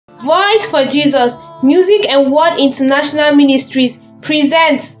Voice for Jesus Music and Word International Ministries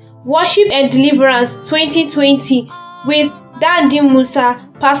presents Worship and Deliverance 2020 with Dandy Musa,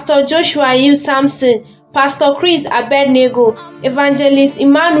 Pastor Joshua Samson, Pastor Chris Abednego, Evangelist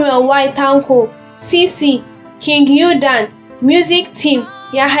Emmanuel White-Tanko, CC, King Yudan, Music Team,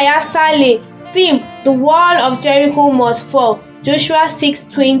 Yahaya Saleh, Theme, The Wall of Jericho Must Fall, Joshua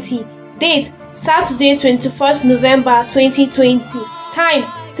 6:20, Date, Saturday 21st November 2020, Time,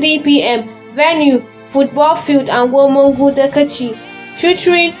 3 p.m, Venue, Football Field and Womongu Dekachi,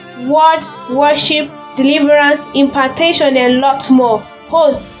 featuring Word, Worship, Deliverance, Impartation and lot more.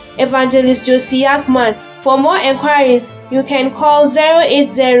 Host, Evangelist Jossyyakman. For more enquiries, you can call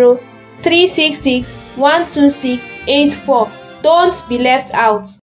 080-366-12684. Don't be left out.